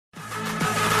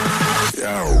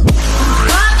Hello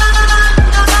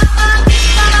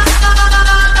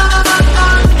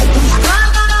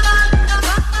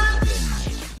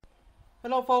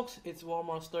folks, it's War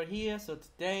Monster here. So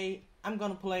today I'm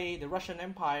gonna play the Russian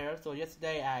Empire. So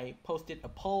yesterday I posted a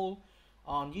poll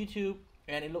on YouTube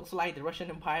and it looks like the Russian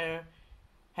Empire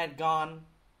had gone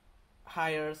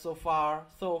higher so far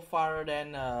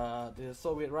than the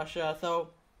Soviet Russia. So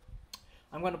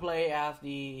I'm gonna play as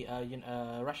the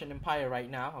Russian Empire right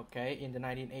now, okay, in the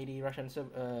 1980 Russian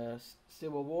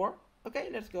Civil War. Okay,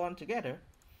 let's go on together.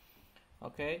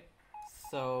 Okay,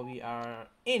 so we are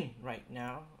in right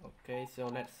now. Okay, so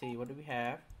let's see, what do we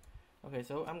have? Okay,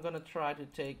 so I'm gonna try to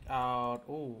take out,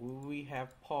 oh, we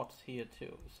have ports here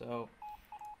too. So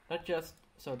let's just,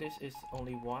 so this is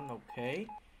only one, okay,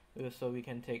 so we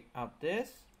can take out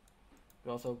this.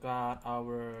 We also got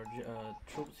our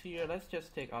troops here. Let's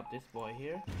just take out this boy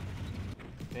here.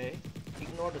 Okay,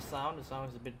 ignore the sound is a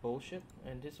bit bullshit,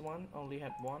 and this one only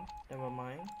had one, never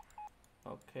mind.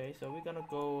 Okay, so we're gonna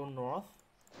go north,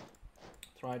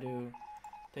 try to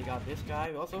take out this guy.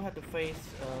 We also had to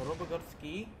face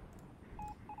Robogotsky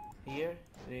here.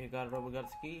 They got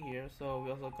Robogotsky here, so we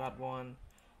also got one.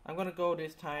 I'm gonna go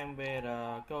this time with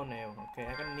Gonel. Okay,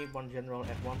 I'm gonna need one general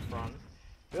at one front.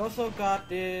 We also got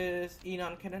this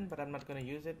Enon cannon, but I'm not gonna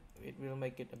use it. It will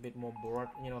make it a bit more bored,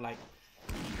 you know, like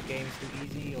the game's too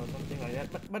easy or something like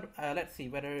that. But let's see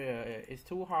whether it's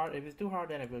too hard. If it's too hard,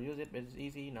 then I will use it. But if it's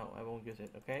easy, no, I won't use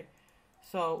it. Okay.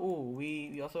 So, ooh,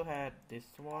 we also had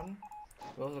this one.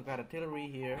 We also got artillery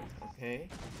here. Okay.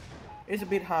 It's a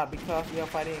bit hard because we are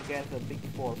fighting against a big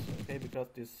force. Okay,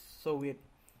 because this Soviet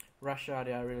Russia,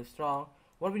 they are really strong.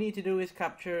 What we need to do is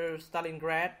capture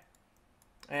Stalingrad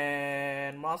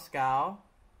and Moscow.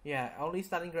 Yeah, only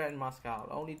Stalingrad and Moscow.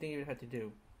 The only thing you have to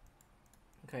do.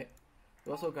 Okay.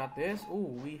 We also got this.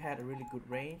 Ooh, we had a really good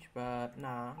range, but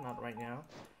nah, not right now.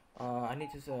 I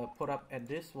need to put up at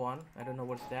this one. I don't know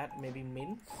what's that. Maybe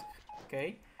Minsk.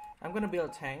 Okay. I'm gonna build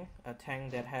a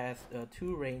tank that has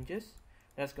 2 ranges.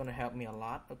 That's gonna help me a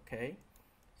lot. Okay.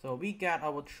 So we got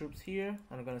our troops here.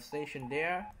 I'm gonna station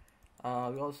there.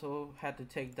 We also had to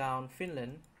take down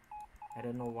Finland. I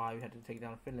don't know why we had to take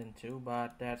down Finland too,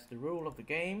 but that's the rule of the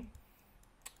game.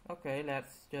 Okay,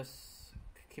 let's just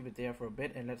keep it there for a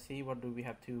bit and let's see what do we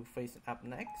have to face up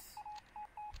next.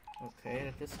 Okay,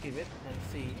 let's just skip it and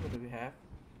see what do we have.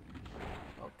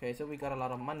 Okay, so we got a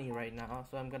lot of money right now,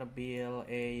 so I'm gonna build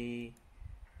a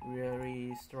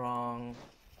really strong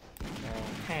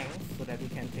tank so that we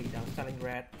can take down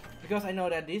Stalingrad, because I know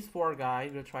that these 4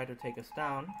 guys will try to take us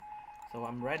down. So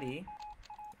I'm ready.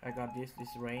 I got this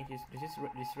range. This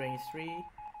range 3,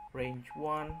 range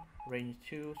 1, range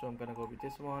 2. So I'm gonna go with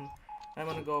this one. I'm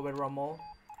gonna go with Rommel.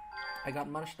 I got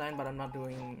Manstein, but I'm not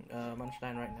doing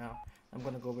Manstein right now. I'm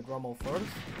gonna go with Rommel first.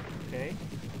 Okay.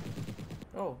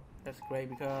 Oh, that's great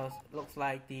because it looks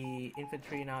like the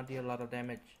infantry now deal a lot of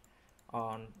damage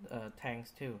on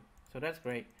tanks too. So that's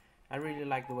great. I really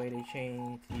like the way they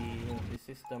changed the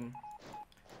system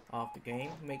of the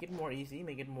game. Make it more easy,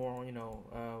 make it more, you know,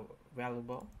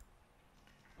 valuable.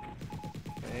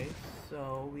 Okay,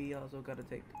 so we also gotta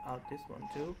take out this one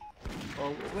too.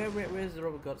 Oh, where's the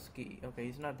Robogotsky? Okay,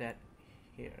 he's not that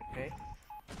here. Okay,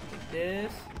 take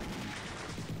this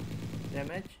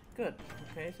damage. Good.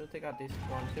 Okay, so take out this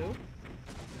one too.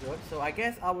 Good. So I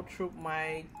guess our troop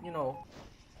might, you know,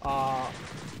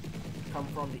 come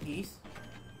from the east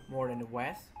more than the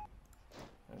west.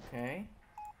 Okay.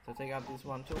 So take out this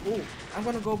one too. Oh, I'm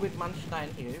gonna go with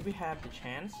Manstein here if we have the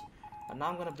chance. And now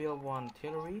I'm gonna build one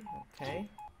artillery. Okay.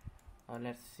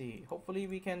 Let's see. Hopefully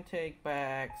we can take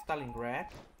back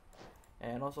Stalingrad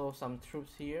and also some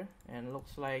troops here. And it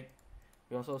looks like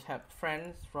we also have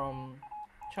friends from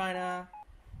China,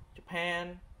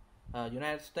 Japan,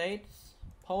 United States,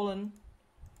 Poland.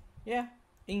 Yeah,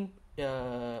 England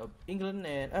and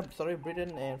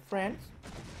Britain and France.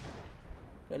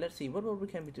 Let's see what we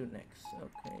can do next.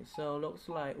 Okay, so looks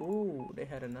like, ooh, they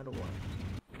had another one.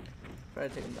 Try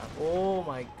to take them down. Oh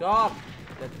my god,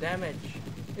 the damage.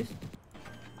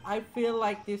 I feel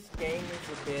like this game is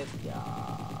a bit,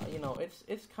 you know,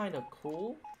 it's kind of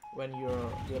cool when you're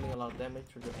dealing a lot of damage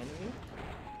to the enemy,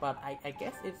 but I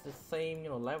guess it's the same, you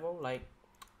know, level. Like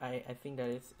I think that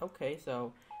it's okay.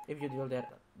 So if you deal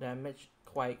that damage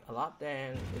quite a lot,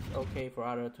 then it's okay for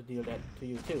others to deal that to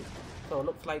you too. So it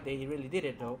looks like they really did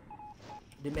it though.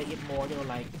 They make it more, you know,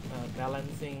 like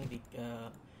balancing the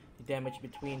damage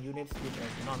between units with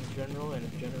a non-general and a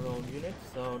general unit.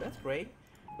 So that's great.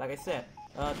 Like I said,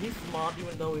 this mod,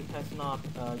 even though it has not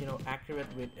you know,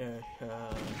 accurate with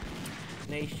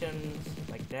nations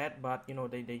like that, but you know,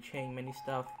 they change many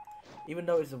stuff Even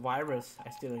though it's a virus, I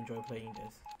still enjoy playing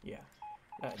this. Yeah,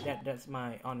 that's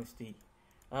my honesty.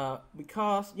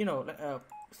 Because you know,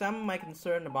 some of my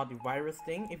concern about the virus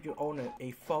thing. If you own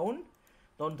a phone,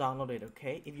 don't download it.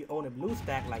 Okay. If you own a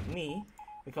BlueStack like me,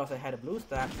 because I had a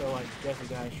BlueStack, so I guess you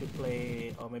guys should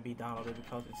play or maybe download it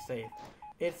because it's safe.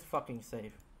 It's fucking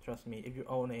safe. Trust me. If you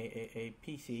own a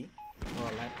PC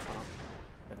or a laptop,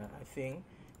 I think.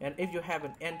 And if you have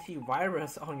an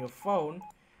antivirus on your phone,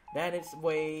 then it's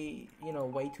way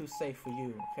too safe for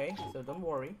you. Okay, so don't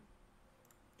worry.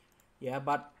 Yeah,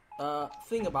 but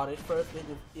think about it first.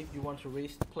 If you want to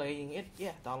risk playing it,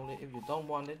 yeah, download it. If you don't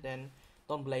want it, then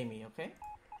don't blame me. Okay,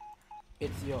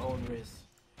 it's your own risk.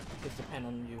 It's depend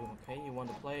on you. Okay, you want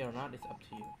to play or not? It's up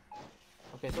to you.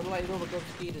 Okay, so like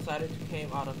Robogovsky decided to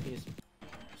came out of his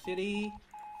city,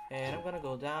 and I'm gonna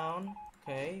go down.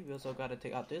 Okay, we also gotta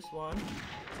take out this one.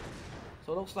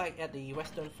 So it looks like at the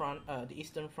western front, the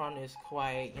eastern front is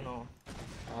quite,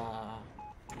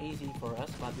 easy for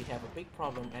us, but we have a big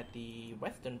problem at the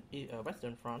western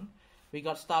front. We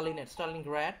got Stalin at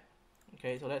Stalingrad.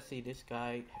 Okay, so let's see. This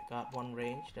guy got one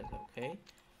range. That's okay.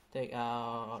 Take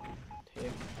out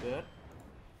him. Good.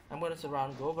 I'm gonna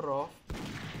surround Govorov.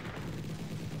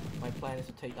 My plan is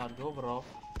to take out Govorov.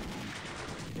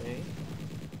 Okay.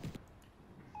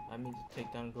 I mean to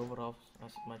take down Govorov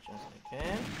as much as I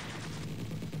can.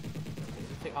 Okay,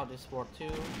 so take out this sword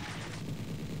too.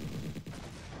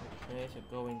 Okay, so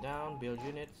going down, build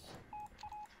units,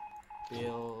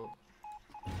 build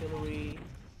artillery.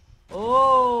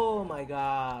 Oh my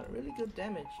god, really good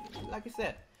damage. Like I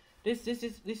said, this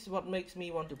is what makes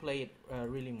me want to play it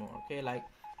really more. Okay, like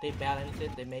they balance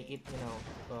it, they make it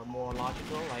more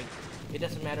logical. Like it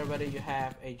doesn't matter whether you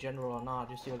have a general or not,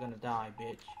 you're still gonna die,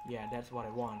 bitch. Yeah, that's what I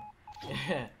want.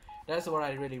 Yeah, that's what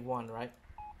I really want, right?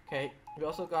 Okay, we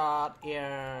also got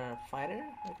air fighter.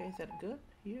 Okay, is that good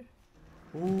here?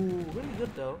 Ooh, really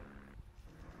good though.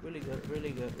 Really good,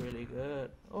 really good, really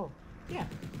good. Oh, yeah,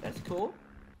 that's cool.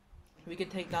 We can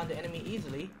take down the enemy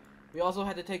easily. We also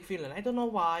had to take Finland. I don't know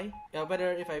why.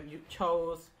 Whether if I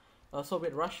chose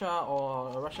Soviet Russia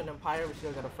or Russian Empire, we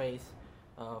still gotta face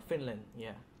Finland.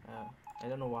 Yeah, I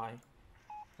don't know why.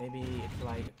 Maybe it's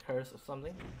like a curse or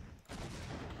something.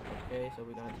 Okay, so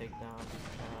we're gonna take down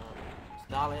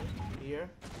Stalin here.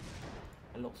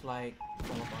 It looks like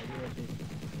some of our units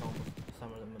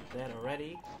some of them are dead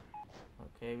already.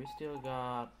 Okay, we still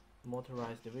got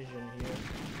motorized division here.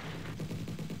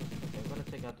 Okay, I'm gonna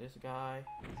take out this guy.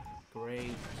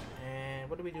 Great. And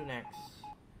what do we do next?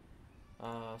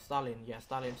 Stalin. Yeah,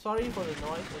 Stalin. Sorry for the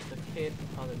noise. It's the kid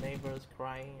or the neighbors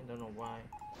crying. I don't know why.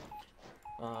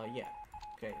 Yeah.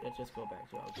 Okay, let's just go back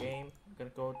to our game. I'm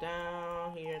gonna go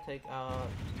down here, take out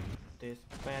this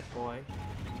bad boy.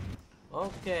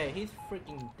 Okay, he's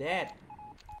freaking dead.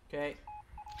 Okay,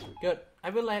 good. I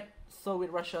will let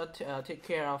Soviet Russia take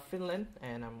care of Finland,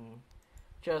 and I'm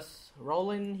just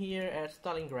rolling here at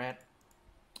Stalingrad.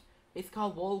 It's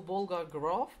called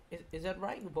Volgograd. Is that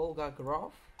right?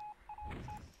 Volgograd?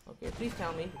 Okay, please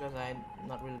tell me because I'm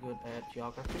not really good at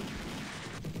geography.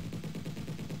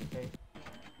 Okay.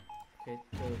 Okay,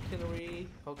 so artillery.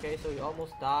 Okay, so we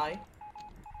almost die.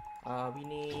 We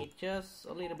need just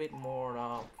a little bit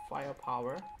more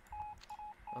firepower.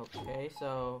 Okay,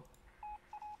 so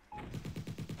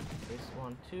this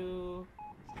one too,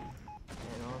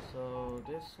 and also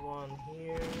this one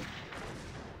here.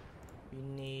 We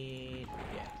need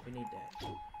that.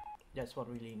 That's what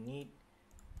we really need.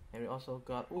 And we also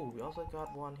got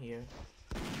one here.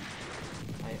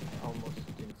 I almost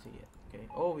didn't see it. Okay.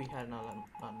 Oh, we had not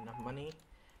enough money.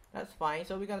 That's fine.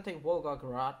 So we're gonna take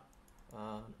Volgograd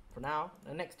for now.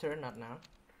 The next turn, not now.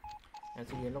 And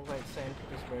so it looks like St.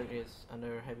 Petersburg is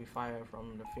under heavy fire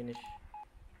from the Finnish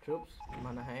troops,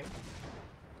 Mannerheim.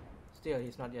 Still,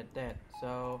 he's not yet dead.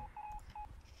 So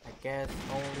I guess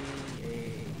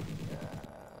only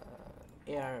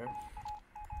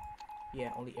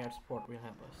only air support will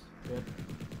help us. Good.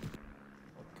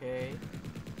 Okay.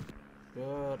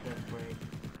 Good. That's great.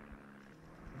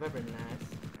 Very nice.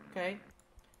 Okay.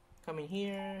 Coming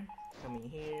here. Coming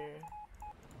here.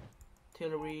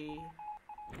 Artillery.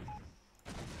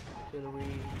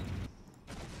 Artillery.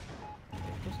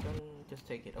 Okay, just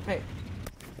take it. Okay.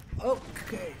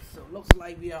 Okay. So looks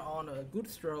like we are on a good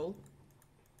stroll.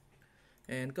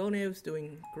 And Gonev's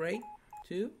doing great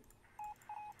too.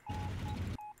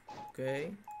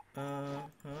 Okay.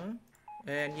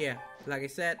 And yeah, like I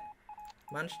said,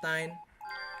 Manstein,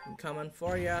 I'm coming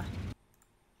for ya.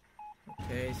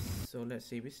 Okay, so let's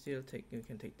see. We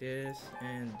can take this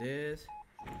and this.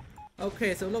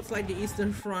 Okay, so it looks like the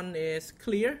Eastern Front is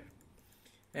clear.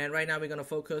 And right now we're gonna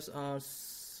focus on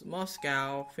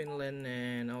Moscow, Finland,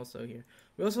 and also here.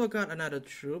 We also got another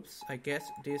troops. I guess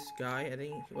this guy. I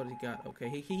think what he got. Okay,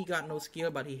 he got no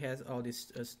skill, but he has all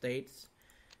these states.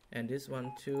 And this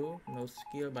one too, no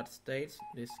skill but states.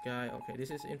 This guy. Okay,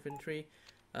 this is infantry.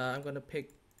 I'm gonna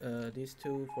pick these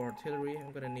two for artillery.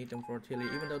 I'm gonna need them for artillery,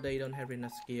 even though they don't have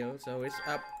enough skill. So it's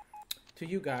up to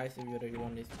you guys if you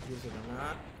want to use it or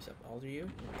not. It's up all to you.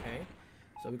 Okay.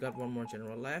 So we got one more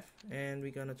general left, and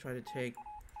we're gonna try to take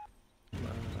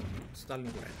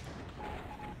Stalingrad.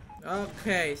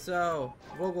 Okay, so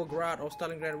Volgograd or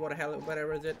Stalingrad,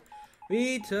 whatever is it,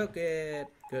 we took it.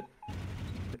 Good.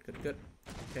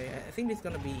 Okay, I think it's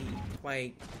gonna be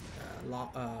quite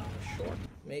short,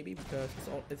 maybe, because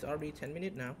it's already 10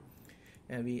 minutes now,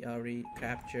 and we already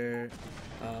captured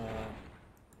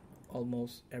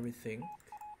almost everything.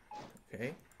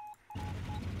 Okay.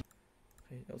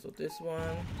 Okay, also this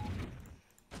one.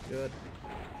 Good.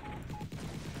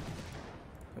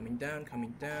 Coming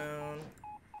down.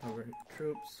 Our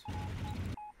troops.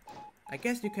 I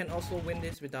guess you can also win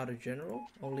this without a general.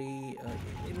 Only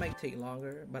it might take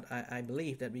longer, but I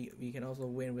believe that we can also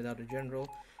win without a general.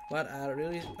 But I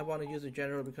want to use a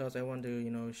general because I want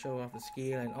to show off the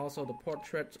skill, and also the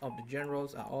portraits of the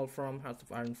generals are all from Hearts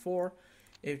of Iron 4.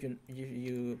 If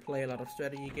you play a lot of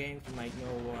strategy games, you might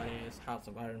know what is Hearts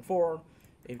of Iron 4.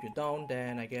 If you don't,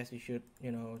 then I guess you should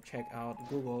check out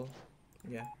Google.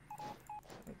 Yeah.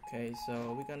 Okay,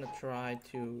 so we're gonna try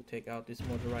to take out this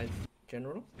motorized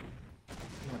general.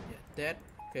 Not yet dead.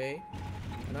 Okay,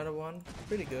 another one,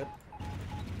 pretty good.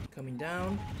 Coming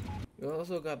down. We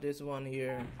also got this one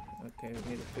here. Okay,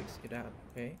 we need to fix it out.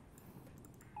 Okay.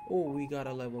 Oh, we got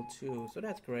a level 2, so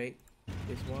that's great.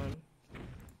 This one.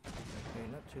 Okay,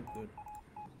 not too good.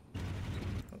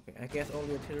 Okay, I guess all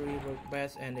the artillery work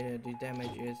best, and the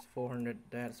damage is 400.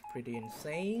 That's pretty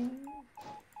insane.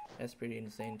 That's pretty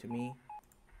insane to me.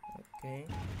 Okay,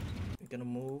 we're gonna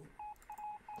move.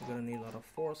 We're gonna need a lot of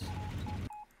force,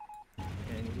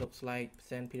 and it looks like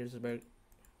St. Petersburg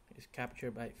is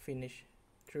captured by Finnish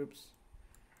troops.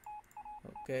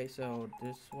 Okay, so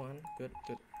this one, good.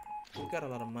 We got a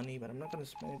lot of money, but I'm not gonna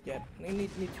spend it yet. I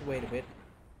need to wait a bit.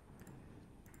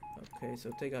 Okay,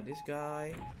 so take out this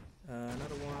guy.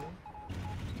 Another one.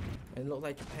 And it looks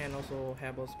like Japan also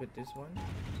help us with this one.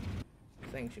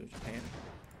 Thank you, Japan.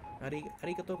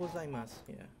 Arigatou gozaimasu.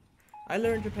 Yeah. I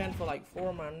learned Japan for like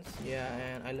 4 months. Yeah,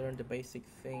 and I learned the basic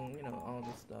thing, all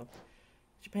this stuff.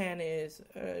 Japan is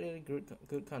a really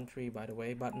good country, by the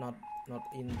way, but not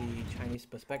in the Chinese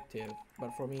perspective.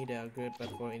 But for me, they are good. But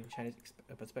for in the Chinese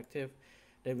perspective,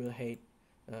 they will hate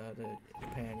the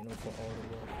Japan, for all the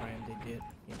war crime they did,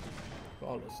 for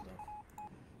all this stuff.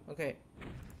 Okay,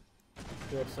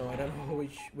 good. So I don't know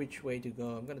which way to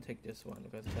go. I'm gonna take this one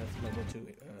because it has level 2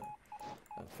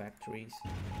 factories.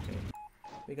 Okay,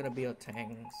 we're gonna build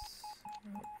tanks.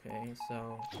 Okay,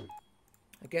 so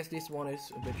I guess this one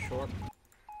is a bit short.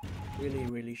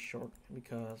 Really short,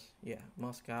 because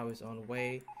Moscow is on the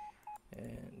way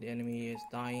and the enemy is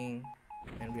dying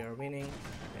and we are winning.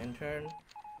 End turn.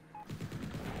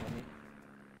 Okay.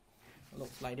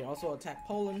 Looks like they also attack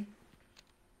Poland.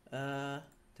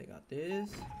 Take out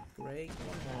this. Great.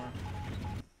 One more.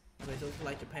 Okay, so it's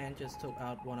like Japan just took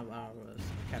out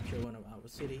captured one of our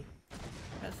city.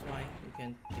 That's fine. We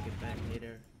can take it back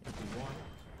later if we want.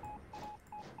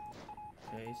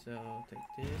 Okay, so take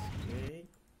this. Great.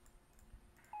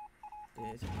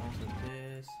 This and also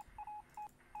this.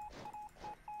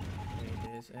 Okay,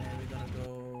 this, and we're gonna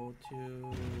go to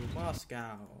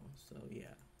Moscow. So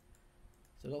yeah.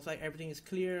 So it looks like everything is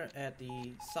clear at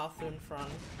the southern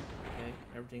front. Okay,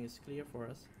 everything is clear for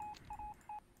us.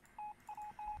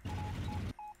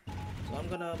 So I'm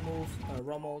gonna move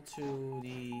Rommel to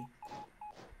the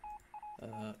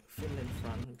Finland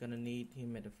front. We're gonna need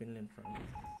him at the Finland front.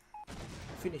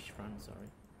 Finnish front, sorry.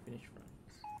 Finnish front.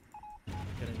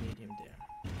 Gonna need him there.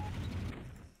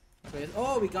 Okay.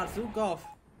 Oh, we got Zhukov.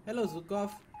 Hello,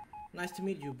 Zhukov. Nice to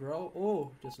meet you, bro.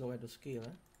 Oh, just lower the skill,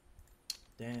 huh?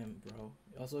 Damn, bro.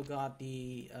 We also got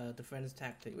the defense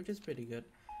tactic, which is pretty good.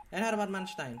 And how about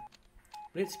Manstein?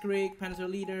 Blitzkrieg, Panzer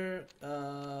Leader.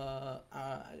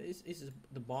 This is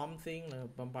the bomb thing,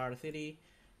 bombard the city.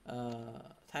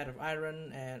 Tide of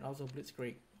Iron, and also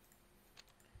Blitzkrieg.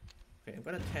 Okay, I'm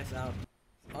gonna test out.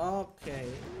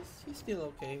 Okay, he's still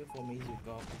okay for me,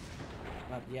 Zhukov,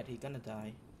 but yet he's gonna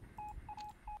die.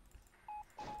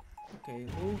 Okay,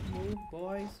 move,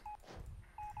 boys.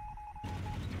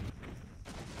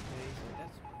 Okay, so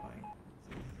that's fine.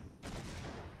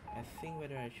 I think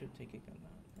whether I should take it or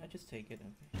not. I just take it,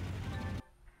 okay.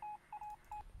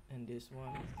 And this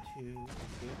one, 2,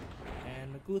 good.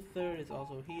 And Maguther is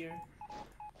also here.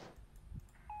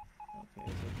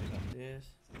 Okay, so pick up this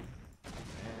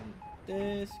and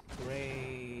this.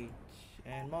 Great.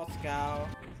 And Moscow.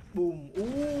 Boom.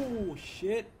 Ooh,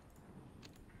 shit.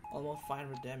 Almost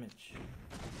 500 damage.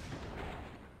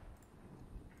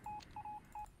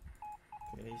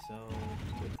 Okay, so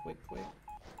quick.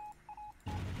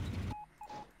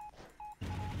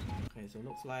 Okay, so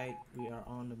looks like we are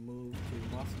on the move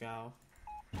to Moscow,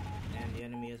 and the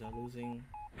enemies are losing.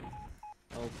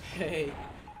 Okay.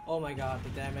 Oh my god, the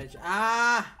damage.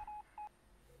 Ah!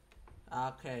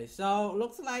 Okay, so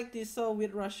looks like the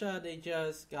Soviet Russia, they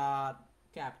just got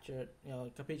captured,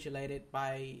 capitulated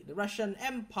by the Russian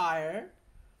Empire.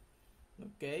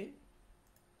 Okay.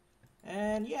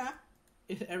 And yeah,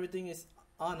 everything is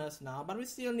on us now, but we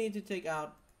still need to take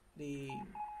out the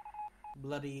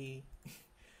bloody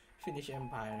Finnish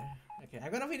Empire. Okay,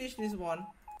 I'm gonna finish this one.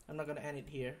 I'm not gonna end it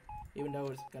here, even though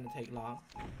it's gonna take long.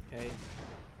 Okay.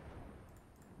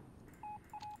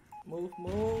 Move.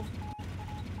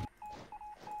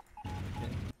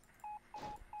 Okay.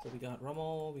 So we got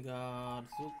Rommel, we got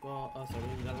Zuko,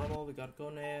 we got Rommel, we got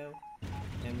Konev,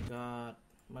 and we got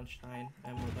Manstein,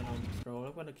 and we're gonna scroll.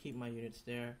 I'm gonna keep my units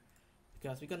there,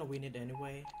 because we're gonna win it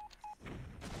anyway.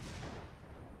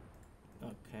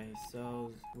 Okay,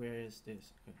 so where is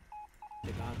this? Okay.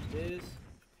 Take out this.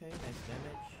 Okay, nice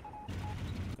damage.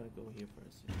 I'm gonna go here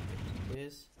first.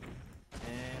 This.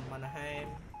 And Mannheim.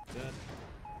 Good.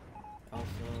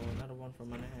 Also another one from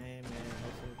Mannheim, and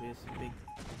also this big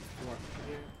fort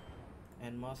here.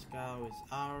 And Moscow is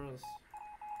ours.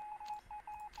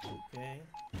 Okay.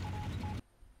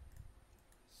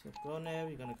 So Konev,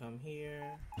 you're gonna come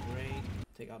here. Great.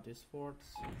 Take out these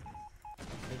forts.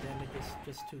 The damage is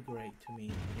just too great to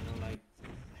me. Like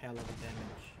hell of a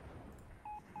damage.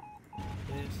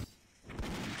 This.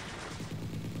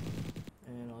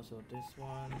 And also this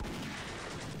one.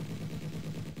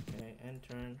 Okay, and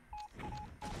turn.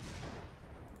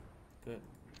 Good.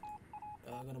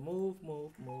 I'm gonna move.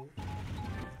 Okay,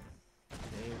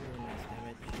 really nice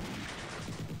damage.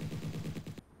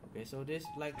 Okay, so this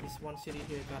one city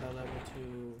here got a level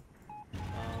 2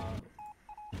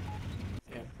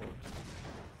 airport.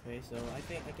 Okay, so I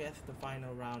guess the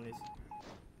final round is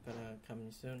gonna come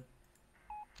in soon.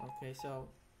 Okay, so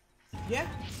yeah,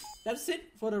 that's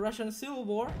it for the Russian Civil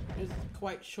War. It's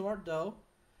quite short though.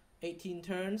 18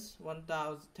 turns,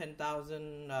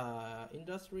 10,000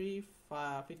 industry,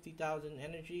 50,000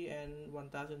 energy, and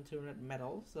 1,200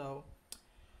 metal. So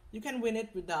you can win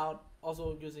it without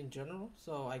also using general.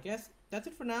 So I guess that's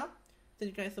it for now.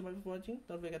 Thank you guys so much for watching.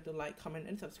 Don't forget to like, comment,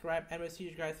 and subscribe. And we'll see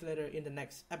you guys later in the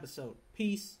next episode.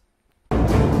 Peace.